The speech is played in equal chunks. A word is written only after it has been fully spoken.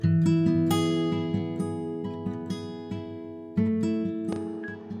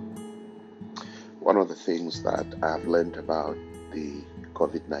one of the things that I've learned about the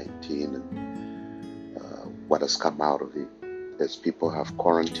COVID-19 and what has come out of it as people have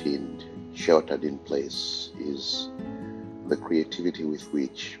quarantined, sheltered in place, is the creativity with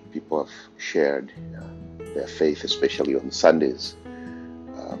which people have shared their faith, especially on Sundays,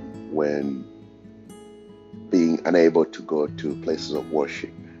 when being unable to go to places of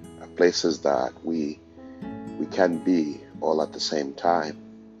worship, places that we can be all at the same time,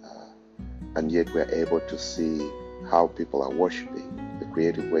 and yet we're able to see how people are worshiping, the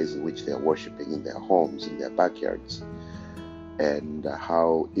creative ways in which they are worshiping in their homes, in their backyards, and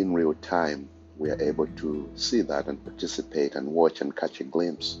how in real time we are able to see that and participate and watch and catch a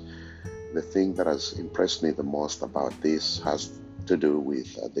glimpse. The thing that has impressed me the most about this has to do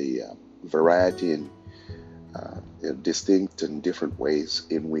with the variety and distinct and different ways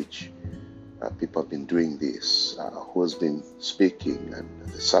in which people have been doing this, who's been speaking, and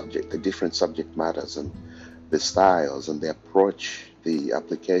the different subject matters, and the styles and the approach, the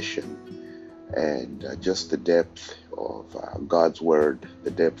application, and just the depth of God's Word, the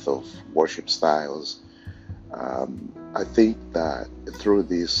depth of worship styles. I think that through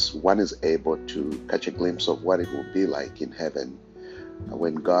this, one is able to catch a glimpse of what it will be like in heaven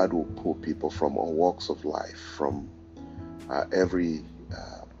when God will pull people from all walks of life, from every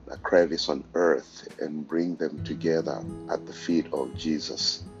crevice on earth, and bring them together at the feet of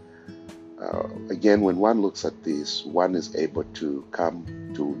Jesus. Again, when one looks at this, one is able to come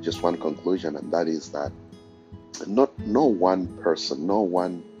to just one conclusion, and that is that no one person, no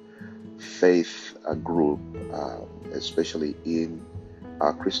one faith group, especially in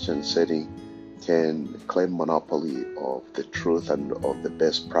a Christian setting, can claim monopoly of the truth and of the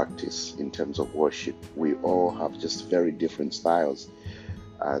best practice in terms of worship. We all have just very different styles,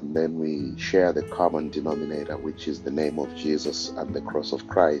 and then we share the common denominator, which is the name of Jesus and the cross of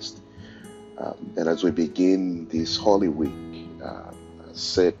Christ. And as we begin this Holy Week,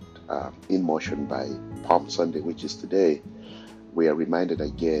 set in motion by Palm Sunday, which is today, we are reminded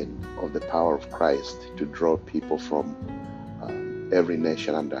again of the power of Christ to draw people from every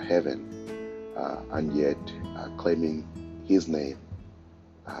nation under heaven, and yet claiming His name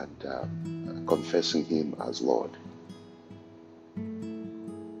and confessing Him as Lord.